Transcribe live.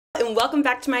and welcome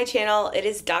back to my channel. It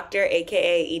is Dr.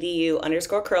 aka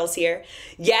edu_curlz here.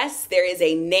 Yes, there is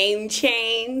a name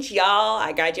change, y'all.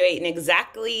 I graduate in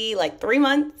exactly like 3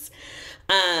 months.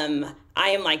 I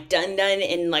am like done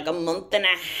in like a month and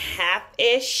a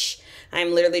half-ish.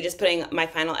 I'm literally just putting my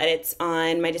final edits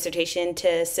on my dissertation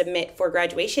to submit for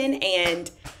graduation,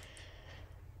 and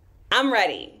I'm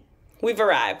ready. We've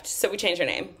arrived, so we changed our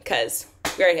name because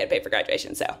we already had to pay for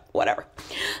graduation, so whatever.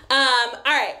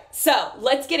 All right, so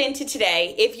let's get into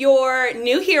today. If you're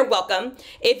new here, welcome.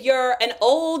 If you're an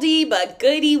oldie but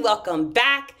goodie, welcome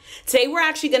back. Today we're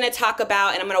actually going to talk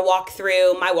about, and I'm going to walk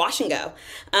through my wash and go.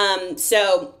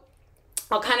 So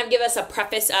I'll kind of give us a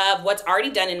preface of what's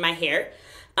already done in my hair.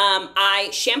 I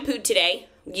shampooed today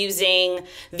using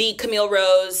the Camille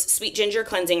Rose Sweet Ginger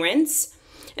Cleansing Rinse.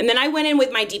 And then I went in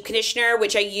with my deep conditioner,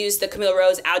 which I used the Camille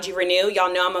Rose Algae Renew.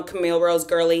 Y'all know I'm a Camille Rose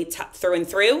girly through and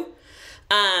through.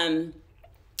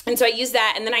 And so I used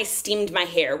that, and then I steamed my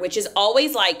hair, which is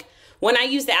always like, when I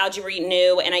use the Algae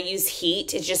Renew and I use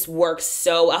heat, it just works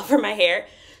so well for my hair.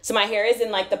 So my hair is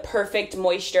in like the perfect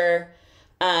moisture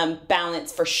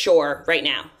balance for sure right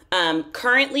now.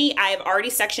 Currently, I have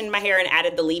already sectioned my hair and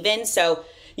added the leave-in, so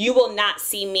you will not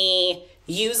see me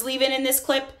use leave-in in this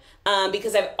clip.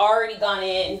 Because I've already gone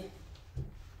in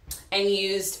and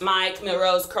used my Camille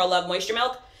Rose Curl Love Moisture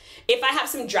Milk. If I have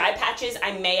some dry patches,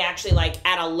 I may actually like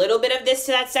add a little bit of this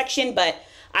to that section, but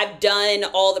I've done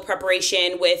all the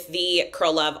preparation with the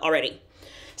Curl Love already.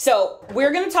 So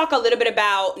we're going to talk a little bit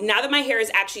about, now that my hair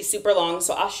is actually super long,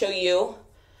 so I'll show you.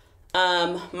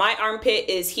 My armpit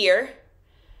is here.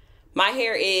 My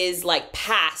hair is like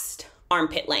past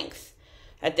armpit length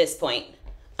at this point.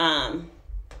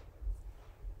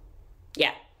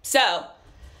 Yeah, so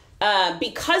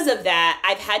because of that,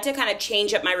 I've had to kind of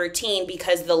change up my routine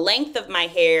because the length of my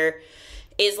hair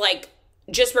is like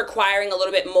just requiring a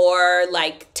little bit more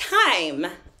like time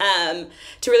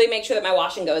to really make sure that my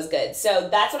wash and go is good. So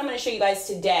that's what I'm going to show you guys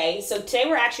today. So today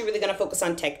we're actually really going to focus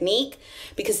on technique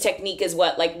because technique is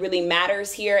what like really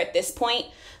matters here at this point.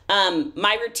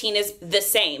 My routine is the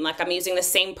same, like I'm using the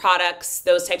same products,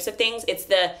 those types of things. It's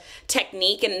the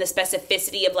technique and the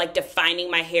specificity of like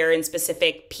defining my hair in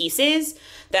specific pieces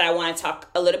that I want to talk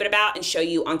a little bit about and show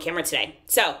you on camera today.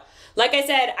 So like I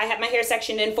said, I have my hair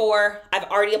sectioned in 4. I've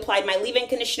already applied my leave-in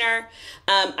conditioner.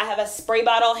 I have a spray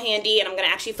bottle handy, and I'm going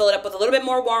to actually fill it up with a little bit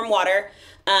more warm water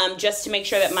just to make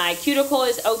sure that my cuticle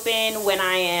is open when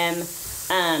I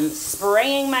am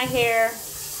spraying my hair,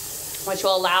 which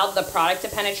will allow the product to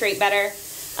penetrate better.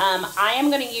 I am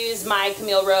going to use my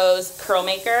Camille Rose Curl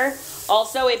Maker.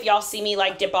 Also, if y'all see me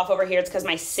like dip off over here, it's because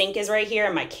my sink is right here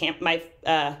and my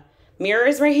mirror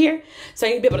is right here. So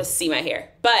I need to be able to see my hair.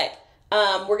 But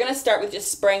we're going to start with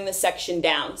just spraying this section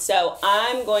down. So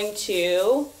I'm going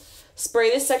to spray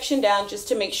this section down just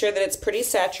to make sure that it's pretty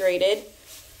saturated.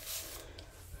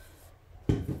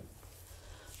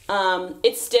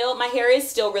 My hair is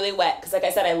still really wet because like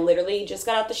I said, I literally just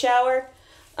got out the shower.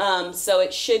 So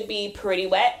it should be pretty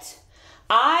wet.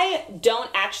 I don't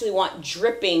actually want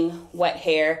dripping wet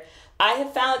hair. I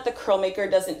have found that the curl maker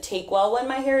doesn't take well when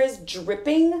my hair is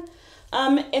dripping,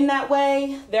 in that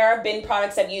way. There have been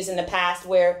products I've used in the past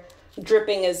where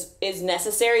dripping is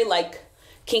necessary, like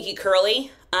Kinky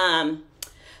Curly.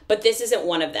 But this isn't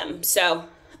one of them. So,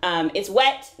 it's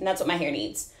wet and that's what my hair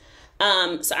needs.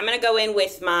 So I'm going to go in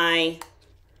with my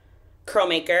curl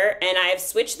maker, and I have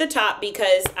switched the top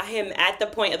because I am at the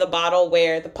point of the bottle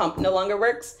where the pump no longer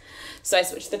works. So I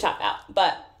switched the top out,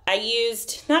 but I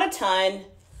used not a ton,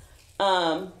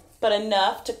 but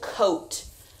enough to coat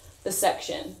the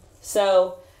section.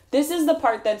 So this is the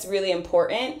part that's really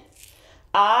important.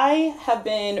 I have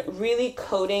been really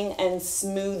coating and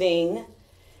smoothing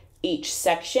each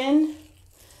section,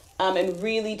 and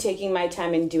really taking my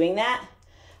time in doing that.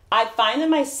 I find that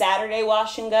my Saturday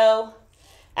wash and go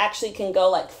actually can go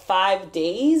like 5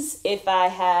 days if I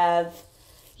have,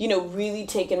 you know, really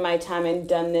taken my time and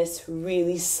done this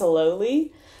really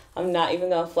slowly. I'm not even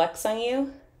gonna flex on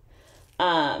you.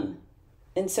 And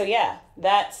so yeah,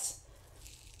 that's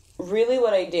really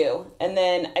what I do. And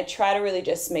then I try to really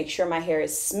just make sure my hair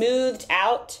is smoothed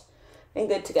out and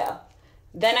good to go.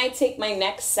 Then I take my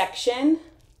next section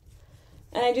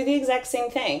and I do the exact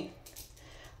same thing.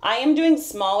 I am doing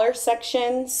smaller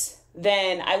sections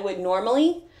than I would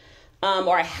normally,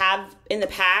 or I have in the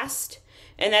past.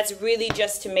 And that's really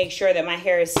just to make sure that my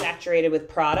hair is saturated with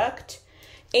product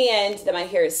and that my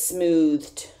hair is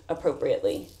smoothed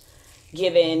appropriately,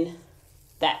 given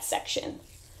that section.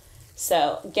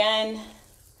 So again,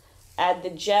 add the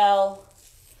gel,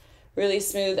 really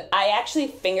smooth. I actually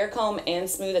finger comb and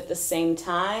smooth at the same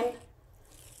time.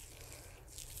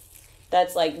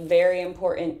 That's like very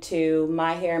important to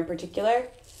my hair in particular.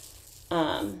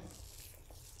 And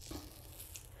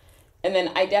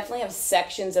then I definitely have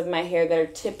sections of my hair that are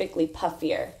typically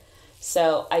puffier.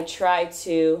 So I try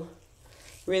to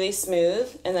really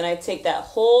smooth, and then I take that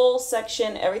whole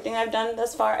section, everything I've done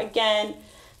thus far again,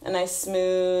 and I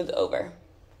smooth over.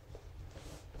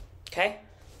 Okay,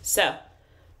 so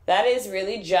that is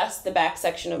really just the back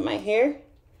section of my hair.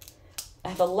 I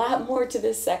have a lot more to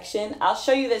this section. I'll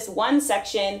show you this one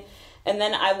section, and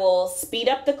then I will speed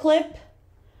up the clip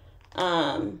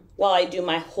while I do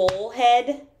my whole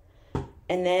head,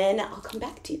 and then I'll come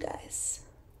back to you guys.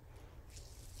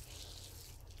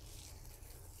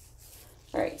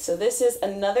 All right, so this is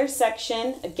another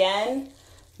section. Again,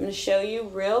 I'm gonna show you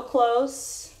real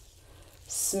close.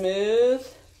 Smooth,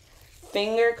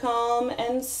 finger comb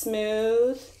and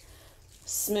smooth,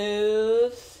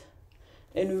 smooth,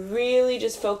 and really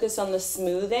just focus on the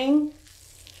smoothing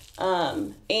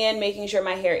and making sure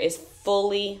my hair is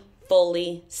fully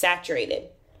saturated.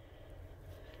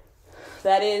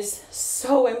 That is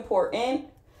so important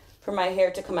for my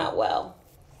hair to come out well.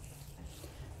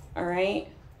 All right.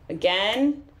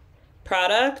 Again,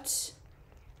 product,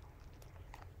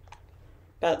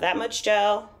 about that much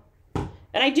gel.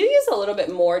 And I do use a little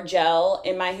bit more gel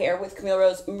in my hair with Camille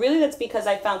Rose. Really, that's because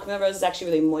I found Camille Rose is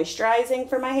actually really moisturizing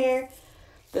for my hair.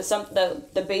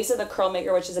 The base of the curl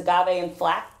maker, which is agave and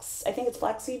flax. I think it's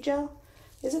flaxseed gel.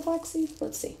 Is it flaxseed?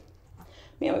 Let's see.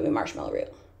 Maybe it might be marshmallow root.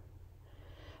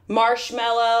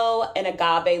 Marshmallow and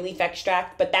agave leaf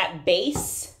extract. But that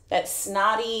base, that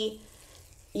snotty,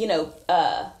 you know,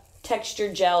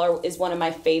 textured gel is one of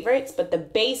my favorites, but the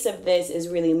base of this is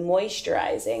really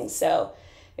moisturizing, so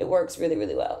it works really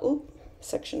well. Oop,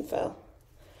 section fell.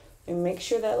 And make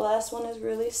sure that last one is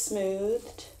really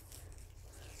smoothed.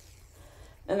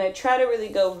 And I try to really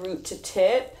go root to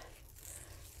tip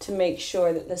to make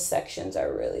sure that the sections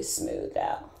are really smoothed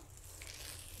out.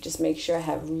 Just make sure I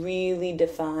have really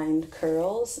defined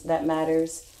curls. That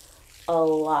matters a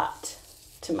lot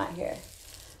to my hair.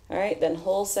 All right, then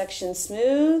whole section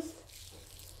smooth,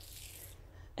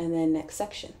 and then next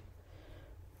section.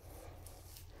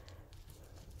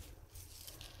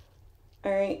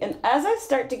 All right, and as I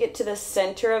start to get to the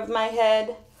center of my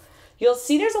head, you'll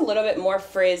see there's a little bit more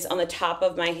frizz on the top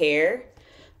of my hair.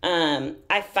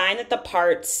 I find that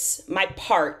my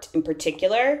part in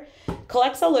particular,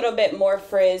 collects a little bit more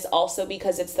frizz also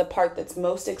because it's the part that's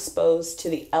most exposed to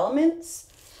the elements.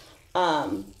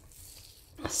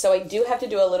 So I do have to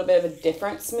do a little bit of a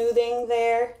different smoothing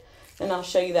there, and I'll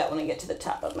show you that when I get to the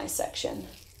top of my section.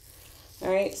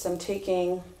 All right, so I'm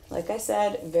taking, like I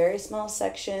said, very small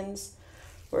sections,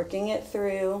 working it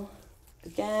through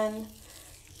again.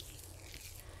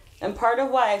 And part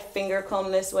of why I finger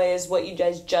comb this way is what you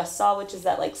guys just saw, which is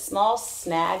that like small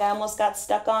snag I almost got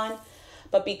stuck on.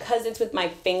 But because it's with my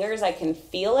fingers, I can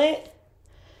feel it.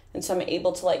 And so I'm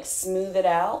able to like smooth it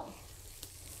out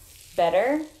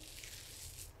better.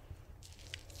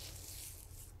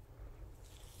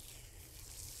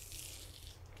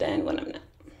 Than when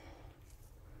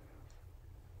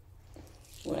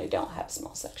I don't have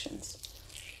small sections.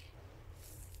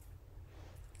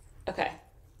 Okay,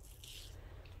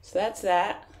 so that's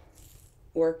that,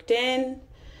 worked in,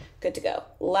 good to go.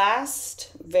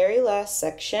 Very last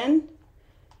section.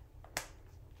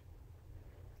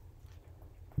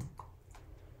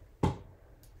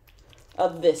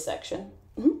 Of this section,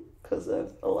 because I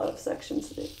have a lot of sections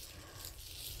to do.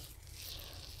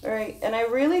 All right, and I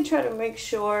really try to make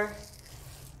sure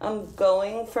I'm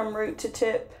going from root to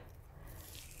tip.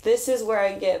 This is where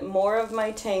I get more of my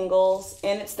tangles,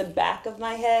 and it's the back of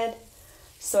my head.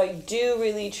 So I do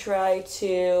really try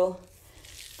to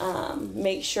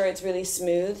make sure it's really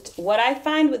smoothed. What I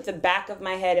find with the back of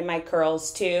my head and my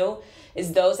curls too,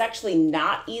 is those actually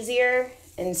not easier.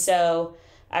 And so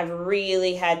I've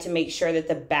really had to make sure that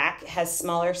the back has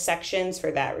smaller sections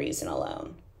for that reason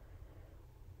alone.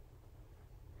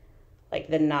 Like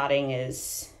the knotting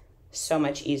is so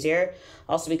much easier.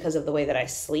 Also because of the way that I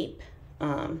sleep.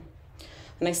 When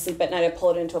I sleep at night, I pull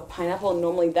it into a pineapple.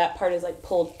 Normally that part is like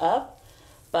pulled up,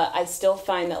 but I still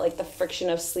find that like the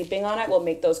friction of sleeping on it will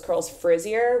make those curls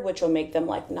frizzier, which will make them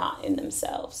like not in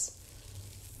themselves.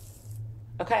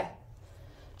 Okay,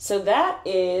 so that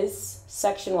is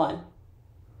section 1.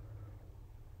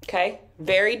 Okay,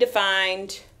 very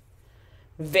defined,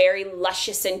 very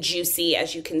luscious and juicy,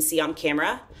 as you can see on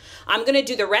camera. I'm gonna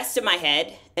do the rest of my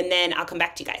head and then I'll come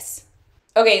back to you guys.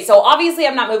 Okay, so obviously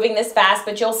I'm not moving this fast,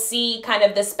 but you'll see kind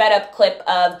of the sped up clip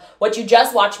of what you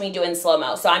just watched me do in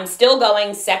slow-mo. So I'm still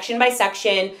going section by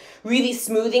section, really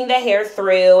smoothing the hair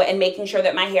through and making sure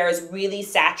that my hair is really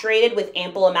saturated with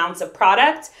ample amounts of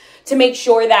product to make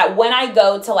sure that when I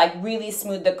go to like really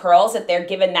smooth the curls, that they're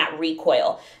given that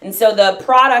recoil. And so the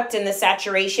product and the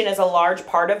saturation is a large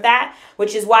part of that,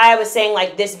 which is why I was saying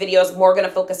like this video is more going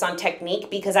to focus on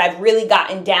technique, because I've really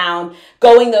gotten down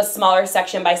going those smaller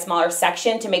section by smaller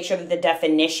section to make sure that the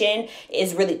definition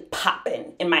is really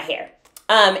popping in my hair.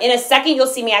 In a second, you'll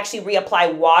see me actually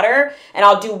reapply water, and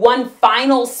I'll do one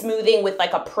final smoothing with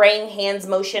like a praying hands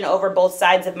motion over both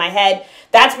sides of my head.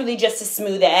 That's really just to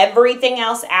smooth everything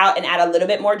else out and add a little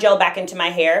bit more gel back into my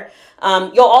hair.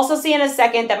 You'll also see in a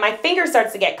second that my finger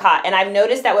starts to get caught, and I've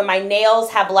noticed that when my nails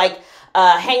have like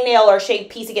a hangnail or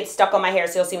shaved piece, it gets stuck on my hair.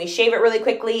 So you'll see me shave it really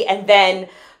quickly and then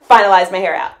finalize my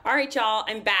hair out. All right, y'all,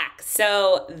 I'm back.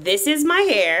 So this is my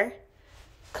hair,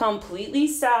 completely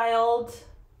styled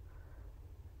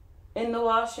in the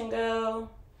wash and go,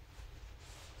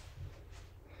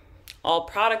 all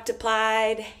product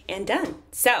applied and done.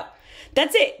 So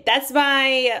that's it. That's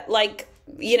my, like,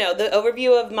 you know, the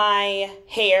overview of my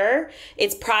hair,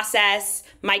 its process,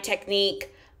 my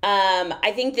technique.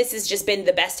 I think this has just been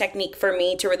the best technique for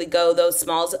me to really go those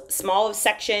small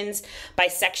sections by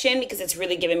section, because it's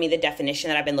really given me the definition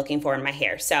that I've been looking for in my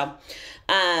hair. So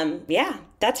yeah,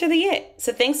 that's really it.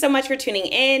 So thanks so much for tuning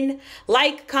in.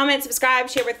 Like, comment, subscribe,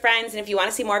 share with friends. And if you want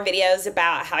to see more videos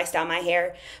about how I style my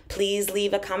hair, please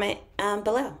leave a comment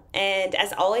below. And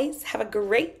as always, have a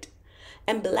great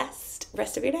and blessed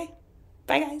rest of your day.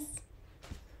 Bye, guys.